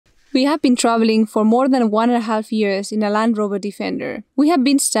We have been traveling for more than 1.5 years in a Land Rover Defender. We have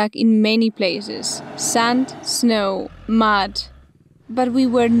been stuck in many places, sand, snow, mud, but we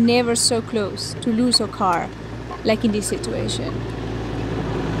were never so close to lose our car, like in this situation.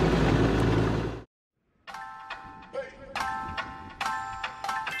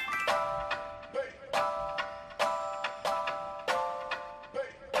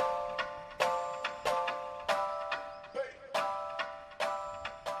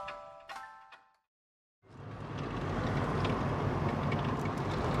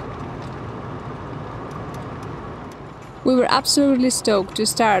 We were absolutely stoked to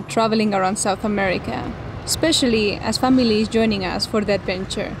start traveling around South America, especially as family is joining us for the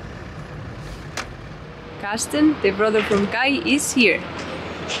adventure. Carsten, the brother from Kai, is here.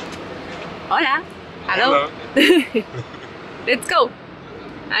 Hola! Hello! Hello. Let's go!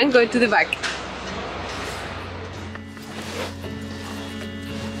 I'm going to the back.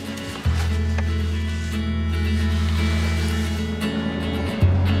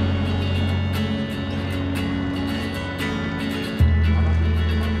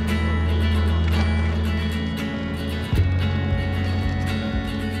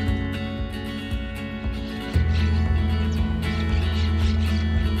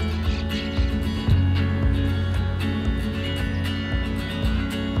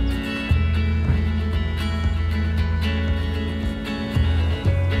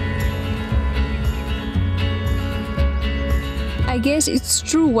 I guess it's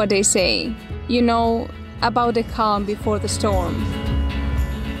true what they say, you know, about the calm before the storm.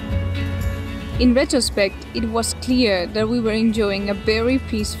 In retrospect, it was clear that we were enjoying a very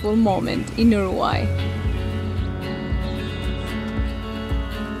peaceful moment in Uruguay.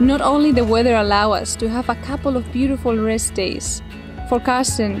 Not only the weather allowed us to have a couple of beautiful rest days, for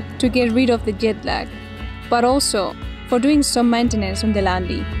Carsten to get rid of the jet lag, but also for doing some maintenance on the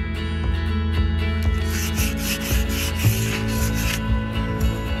Landy.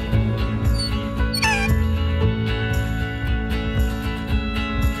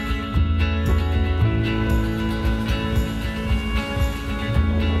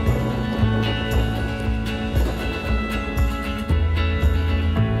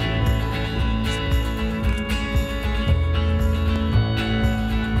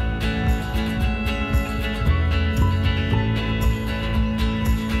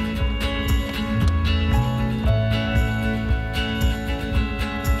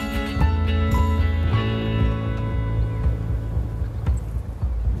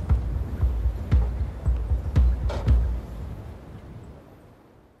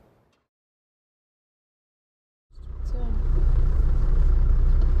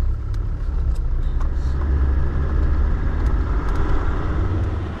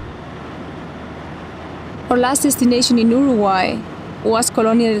 Our last destination in Uruguay was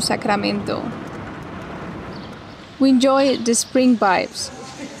Colonia del Sacramento. We enjoyed the spring vibes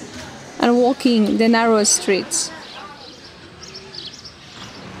and walking the narrow streets.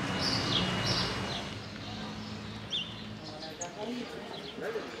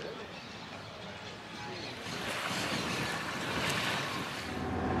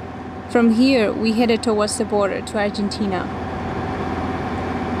 From here, we headed towards the border to Argentina.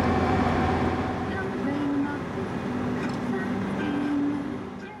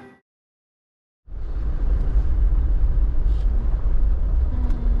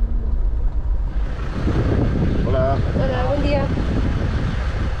 Hola, buen día.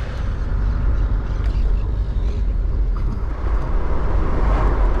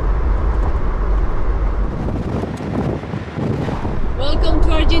 Welcome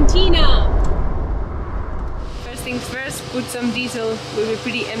to Argentina! First things first, put some diesel. We were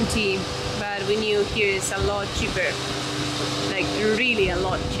pretty empty, but we knew here is a lot cheaper. Like really a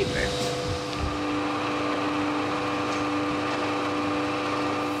lot cheaper.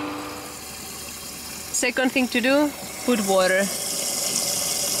 Second thing to do, put water.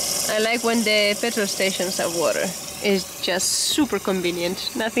 I like when the petrol stations have water. It's just super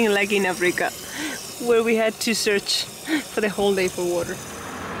convenient. Nothing like in Africa, where we had to search for the whole day for water.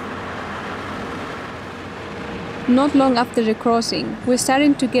 Not long after the crossing, we're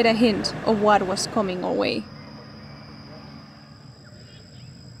starting to get a hint of what was coming our way.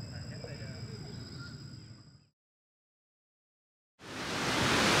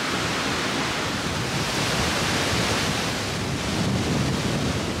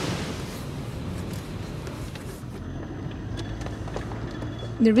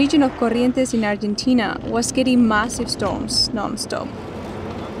 The region of Corrientes in Argentina was getting massive storms non-stop,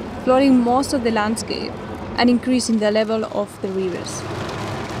 flooding most of the landscape and increasing the level of the rivers.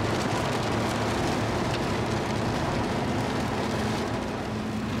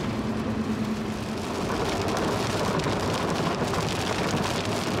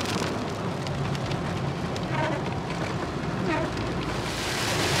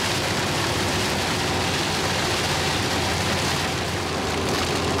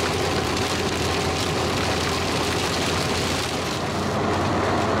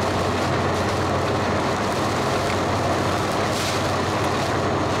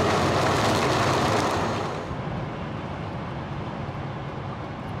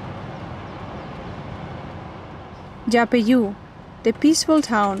 Yapeyú, the peaceful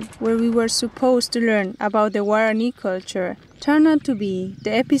town where we were supposed to learn about the Guarani culture, turned out to be the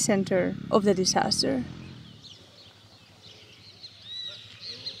epicenter of the disaster.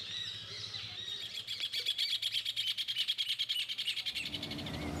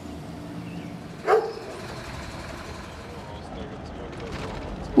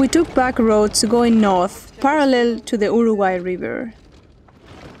 We took back roads going north, parallel to the Uruguay River,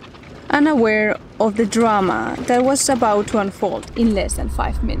 unaware of the drama that was about to unfold in less than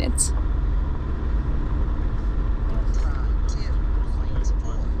 5 minutes.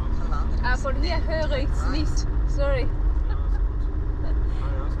 Von hier höre ich's nicht. Sorry.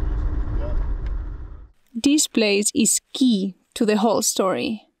 This place is key to the whole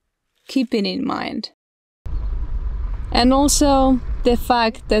story. Keep it in mind. And also the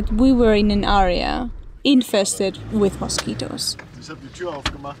fact that we were in an area infested with mosquitoes. Ich habe die Tür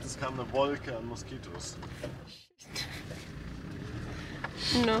aufgemacht, es kam eine Wolke an Moskitos.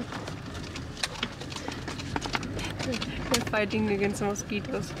 No. We're fighting against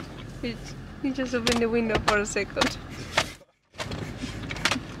mosquitoes. You just open the window for a second.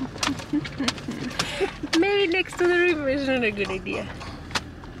 Maybe next to the river is not a good idea.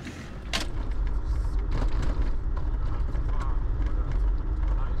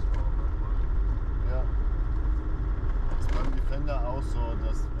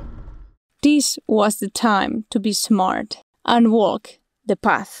 This was the time to be smart and walk the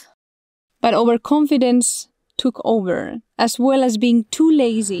path. But overconfidence took over, as well as being too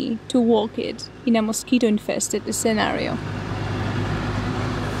lazy to walk it in a mosquito-infested scenario.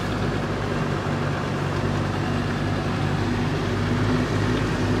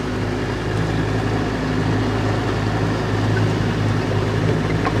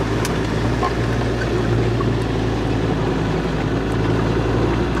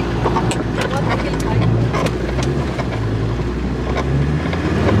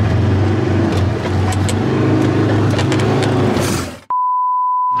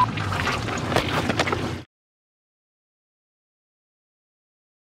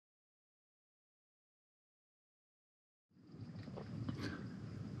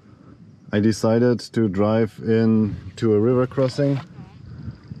 I decided to drive in to a river crossing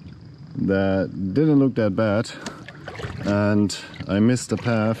that didn't look that bad, and I missed the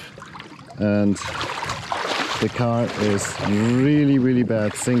path and the car is really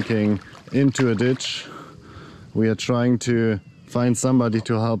bad, sinking into a ditch. We are trying to find somebody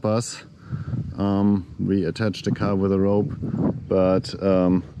to help us. We attached the car with a rope, but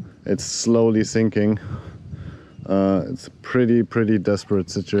it's slowly sinking. It's a pretty desperate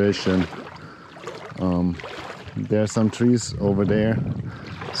situation. There are some trees over there,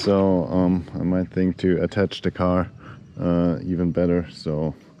 so I might think to attach the car even better.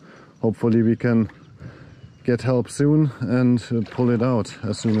 So hopefully we can get help soon and pull it out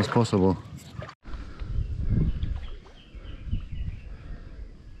as soon as possible.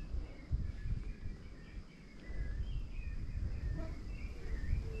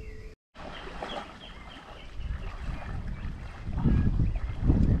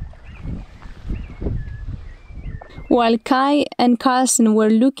 While Kai and Carlsen were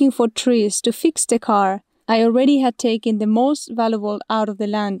looking for trees to fix the car, I already had taken the most valuable out of the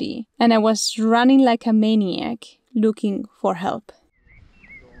Landy, and I was running like a maniac, looking for help.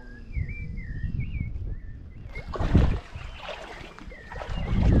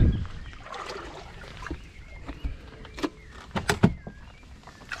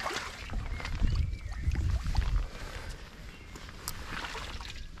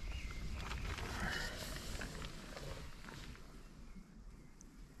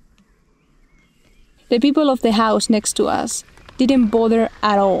 The people of the house next to us didn't bother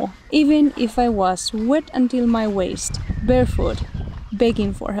at all, even if I was wet until my waist, barefoot,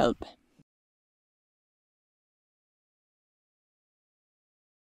 begging for help.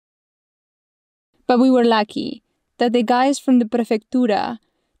 But we were lucky that the guys from the prefectura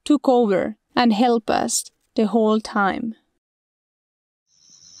took over and helped us the whole time.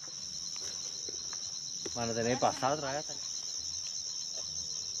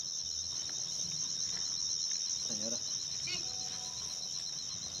 Señora. Sí.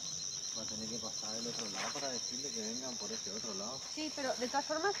 Va a tener que pasar el otro lado para decirle que vengan por este otro lado. Sí, pero de todas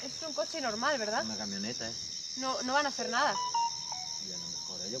formas es un coche normal, ¿verdad? Una camioneta, ¿eh? No van a hacer nada. Y a lo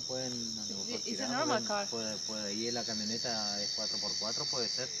mejor ellos pueden... A lo mejor It's a normal car. Puede ir la camioneta es 4x4, puede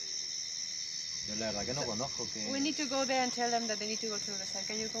ser. Yo la verdad que no conozco que... We need to go there and tell them that they need to go to the side.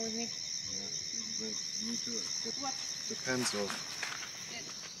 Can you come with me? We need to get the fence off.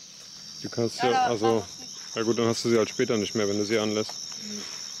 Du kannst ja, also, ja gut, dann hast du sie halt später nicht mehr, wenn du sie anlässt.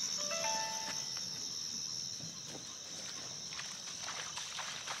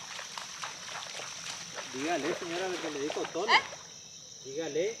 Dígale, señora, lo que le dijo Tony.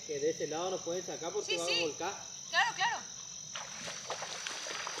 Dígale que de ese lado no pueden sacar porque va a volcar. Claro, claro.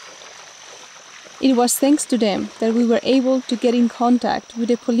 It was thanks to them that we were able to get in contact with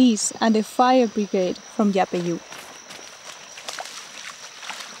the police and the fire brigade from Yapeyú.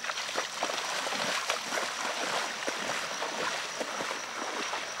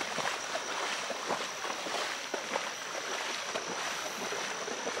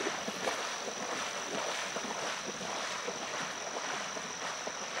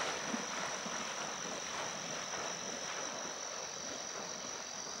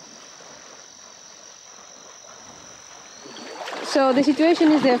 So the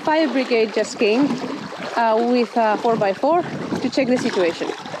situation is the fire brigade just came with a 4x4 to check the situation.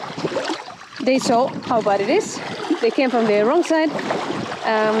 They saw how bad it is. They came from the wrong side.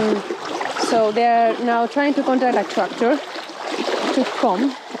 So they are now trying to contact a tractor to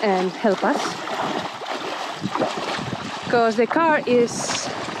come and help us. Because the car is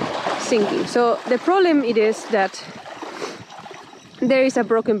sinking. So the problem it is that there is a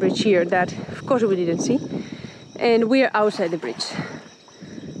broken bridge here that of course we didn't see. And we are outside the bridge.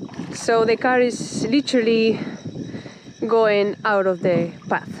 So the car is literally going out of the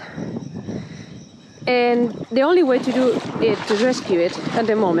path. And the only way to do it, to rescue it at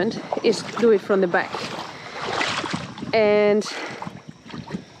the moment, is to do it from the back. And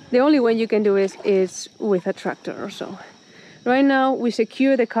the only way you can do it is with a tractor or so. Right now we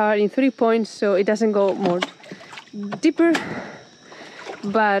secure the car in 3 points so it doesn't go more deeper,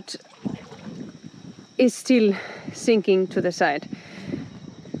 but it's still sinking to the side.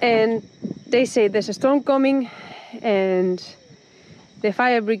 And they say there's a storm coming and the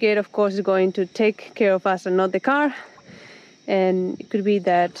fire brigade of course is going to take care of us and not the car, and it could be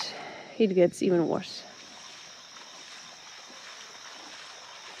that it gets even worse.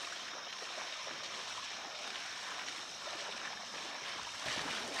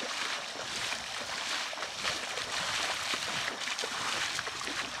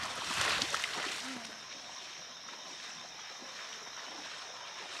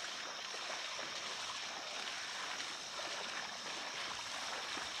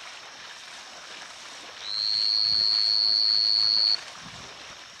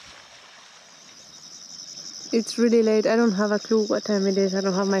 It's really late. I don't have a clue what time it is. I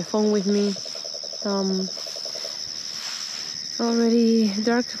don't have my phone with me. Already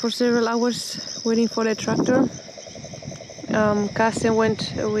dark for several hours waiting for the tractor. Carsten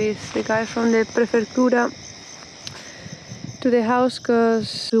went with the guy from the prefectura to the house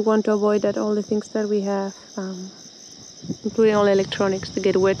because we want to avoid that all the things that we have, including all electronics, to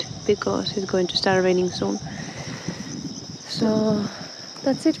get wet because it's going to start raining soon. So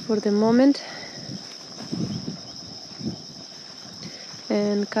that's it for the moment.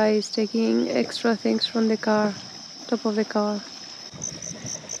 And Kai is taking extra things from the car, top of the car.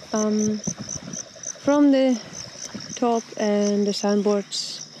 From the top and the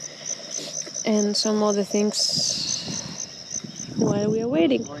sandboards and some other things while we are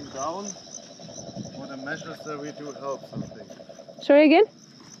waiting. Going down, or the measures that we do help something. Sorry again?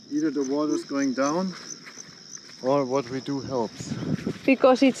 Either the water is going down or what we do helps.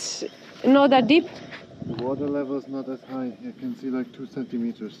 Because it's not that deep. The water level is not as high. You can see like 2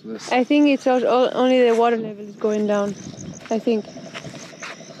 centimeters less. I think it's only the water level is going down. I think.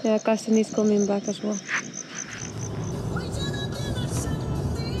 Yeah, Carsten is coming back as well.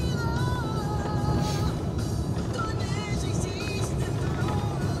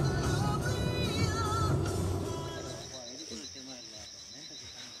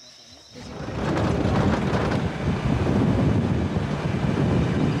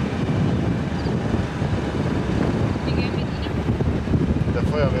 Der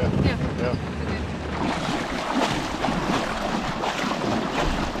Feuerwehr. Ja. Ja.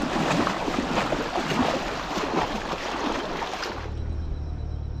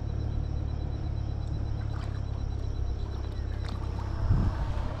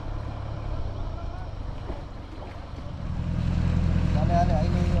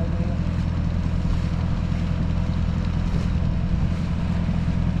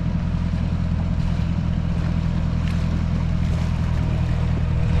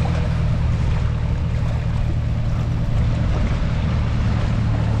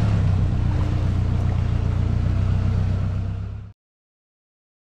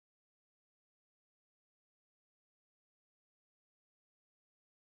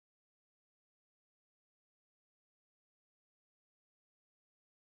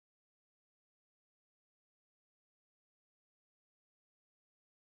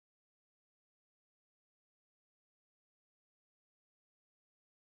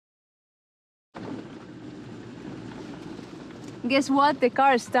 guess what? The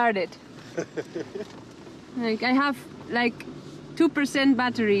car started. Like I have like 2%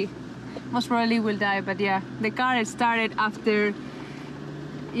 battery. Most probably will die, but yeah, the car started after.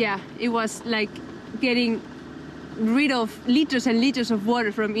 Yeah, it was like getting rid of liters and liters of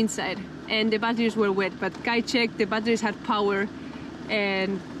water from inside, and the batteries were wet. But Kai checked, the batteries had power,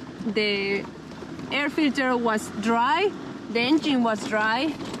 and the air filter was dry, the engine was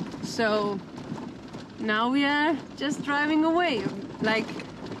dry, so now we are just driving away like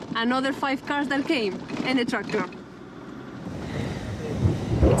another 5 cars that came and a tractor.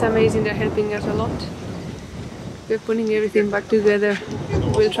 It's amazing, they're helping us a lot. We're putting everything back together.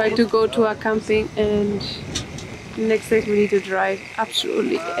 We'll try to go to a camping, and next day we need to drive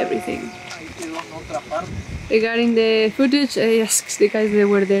absolutely everything. Regarding the footage, I asked the guys that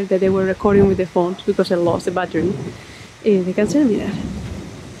were there that they were recording with the phones because I lost the battery. They can send me that.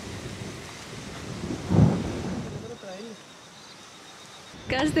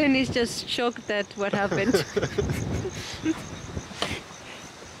 Carsten is just shocked at what happened.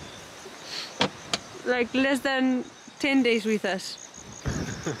 Like less than 10 days with us.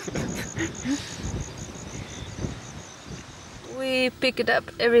 We picked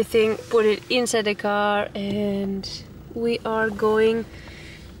up everything, put it inside the car, and we are going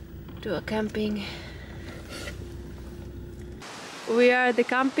to a camping. We are at the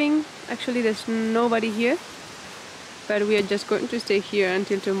camping. Actually, there's nobody here, but we are just going to stay here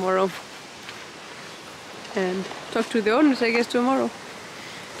until tomorrow and talk to the owners, I guess, tomorrow.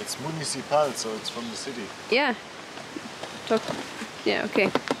 It's municipal, so it's from the city. Yeah. Yeah,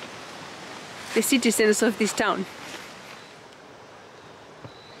 okay. The citizens of this town.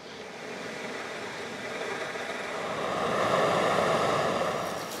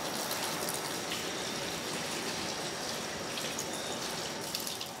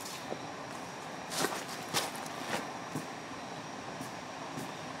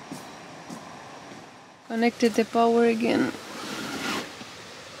 Connected the power again.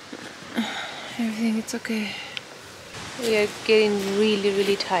 Everything, it's okay. We are getting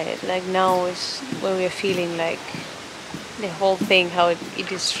really tired. Like now is when we are feeling like the whole thing, how it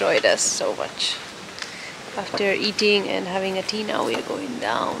destroyed us so much. After eating and having a tea, now we are going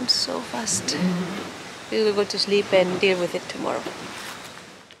down so fast. We will go to sleep and deal with it tomorrow.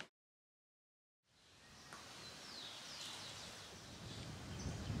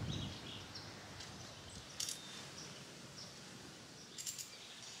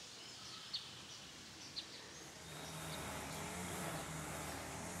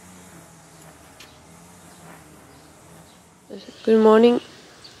 Good morning.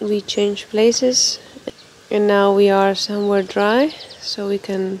 We changed places and now we are somewhere dry, so we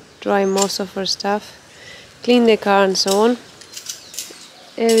can dry most of our stuff, clean the car and so on.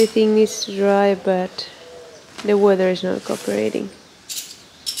 Everything needs to dry, but the weather is not cooperating.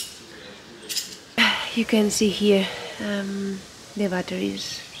 You can see here the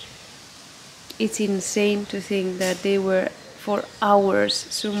batteries. It's insane to think that they were for hours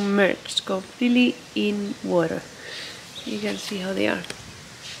submerged completely in water. You can see how they are.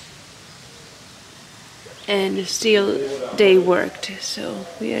 And still they worked, so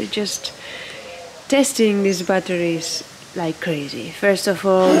we are just testing these batteries like crazy. First of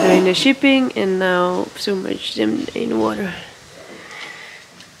all during the shipping, and now submerge them in water.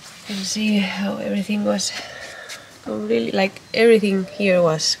 You can see how everything was completely, like everything here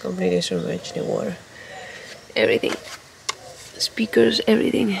was completely submerged in water. Everything. Speakers,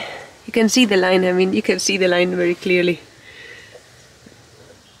 everything. You can see the line, I mean, you can see the line very clearly.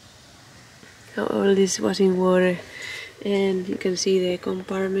 How all this was in water, and you can see the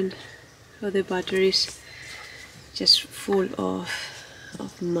compartment of the batteries just full of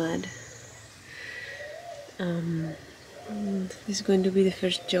mud. This is going to be the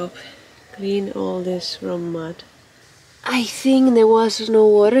first job. Clean all this from mud. I think there was no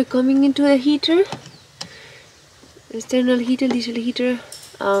water coming into the heater. External heater, diesel heater.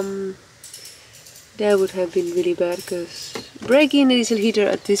 That would have been really bad, because breaking the diesel heater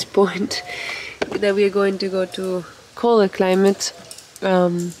at this point that we are going to go to colder climate,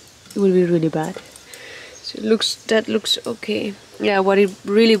 it will be really bad. So that looks okay. Yeah, what it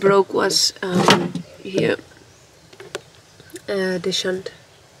really broke was here, the shunt.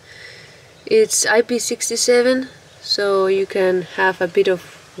 It's EP.67, so you can have a bit of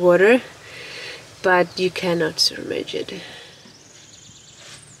water, but you cannot submerge it.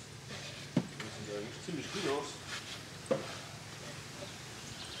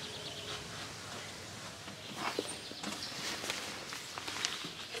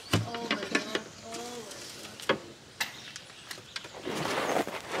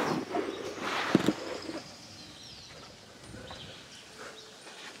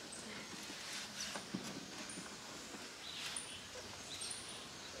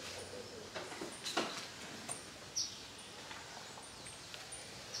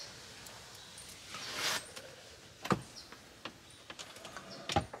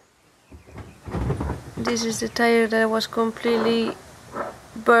 This is the tire that was completely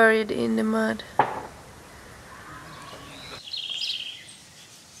buried in the mud.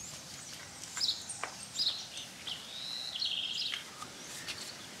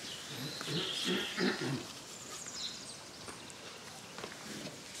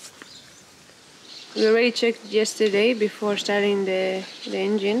 We already checked yesterday before starting the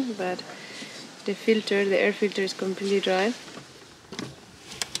engine, but the air filter is completely dry.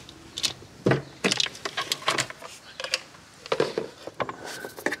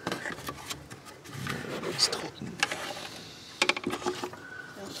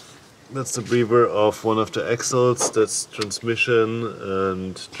 That's the breather of one of the axles. That's transmission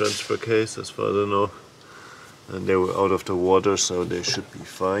and transfer case, as far as I know. And they were out of the water, so they should be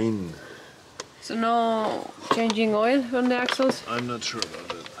fine. So no changing oil on the axles? I'm not sure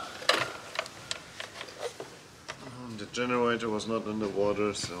about it. The generator was not in the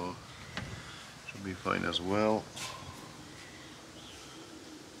water, so should be fine as well.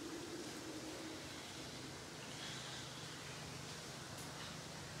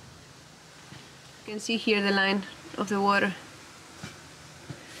 You can see here the line of the water.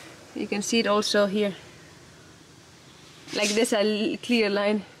 You can see it also here. Like this, a clear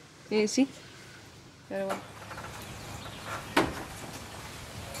line. Can you see? Very well.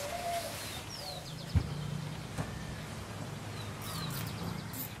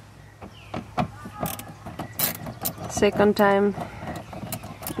 Second time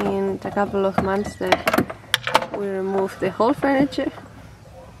in a couple of months that we removed the whole furniture.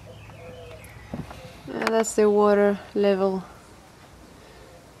 That's the water level.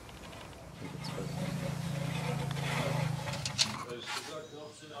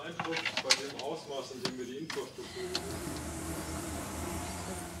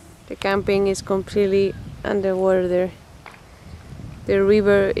 The camping is completely underwater there. The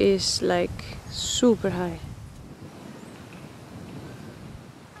river is like super high.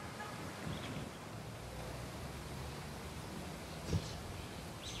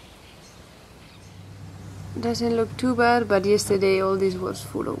 Doesn't look too bad, but yesterday all this was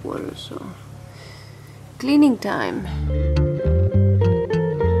full of water, so cleaning time.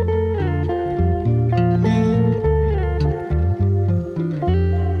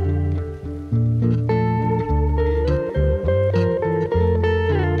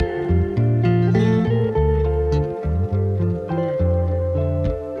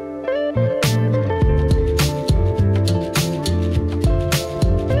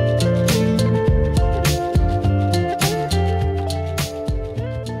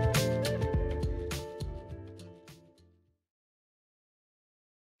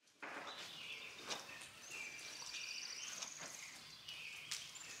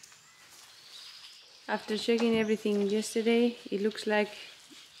 After checking everything yesterday, it looks like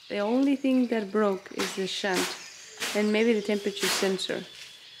the only thing that broke is the shunt and maybe the temperature sensor.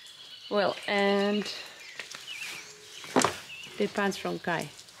 Well, and the pants from Kai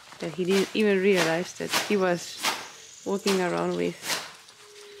that he didn't even realize that he was walking around with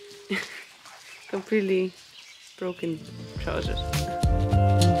completely broken trousers.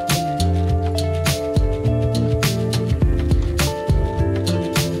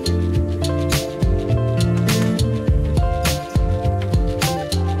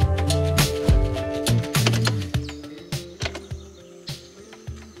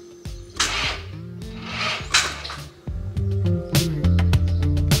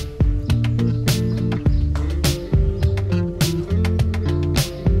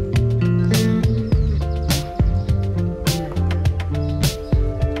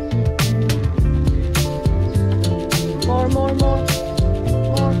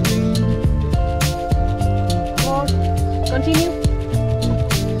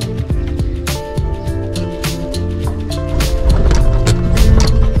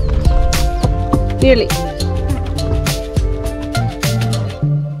 Nearly.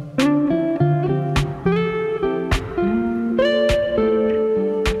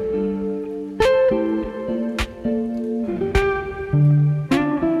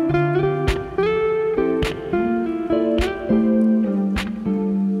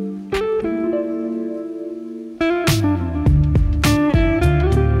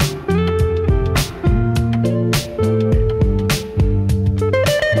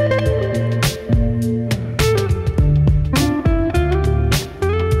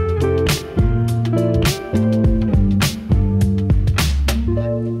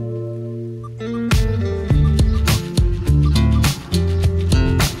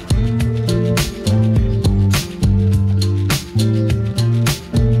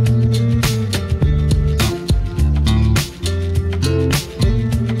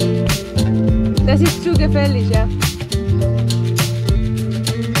 gefällig, ja.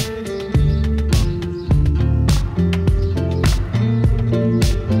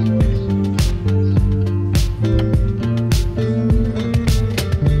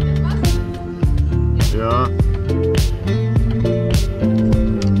 Ja.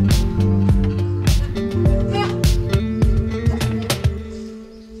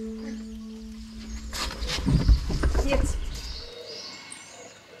 Jetzt.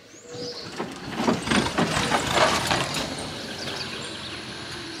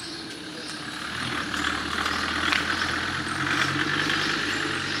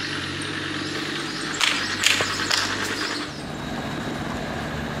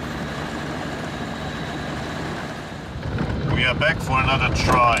 We are back for another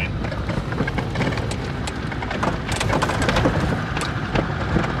try.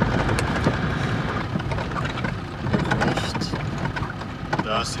 Nicht.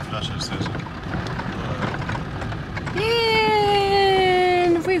 Da ist die Flasche, sehr schön.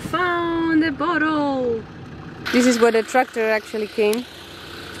 And we found the bottle. This is where the tractor actually came.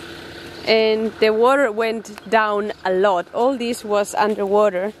 And the water went down a lot. All this was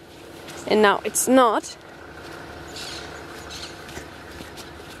underwater. And now it's not.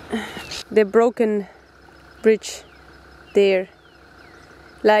 The broken bridge there.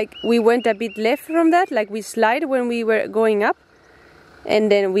 Like we went a bit left from that, like we slide when we were going up. And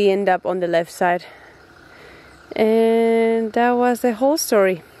then we end up on the left side. And that was the whole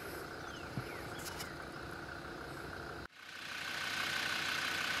story.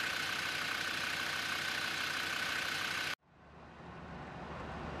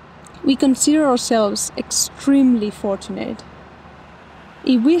 We consider ourselves extremely fortunate.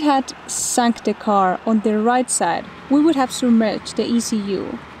 If we had sunk the car on the right side, we would have submerged the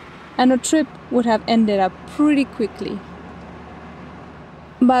ECU, and our trip would have ended up pretty quickly.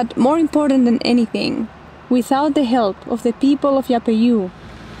 But more important than anything, without the help of the people of Yapeyú,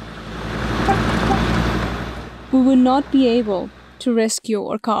 we would not be able to rescue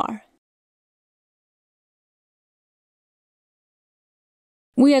our car.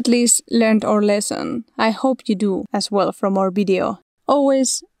 We at least learned our lesson. I hope you do as well from our video.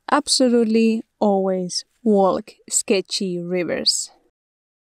 Always, absolutely always walk sketchy rivers.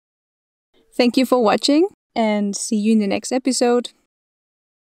 Thank you for watching and see you in the next episode.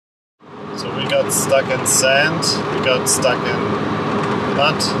 So we got stuck in sand, we got stuck in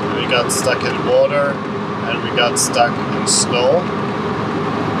mud, we got stuck in water, and we got stuck in snow.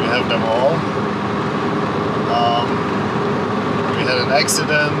 We have them all. We had an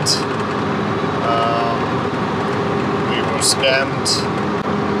accident. We were scammed.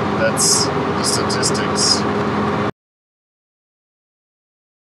 That's the statistics.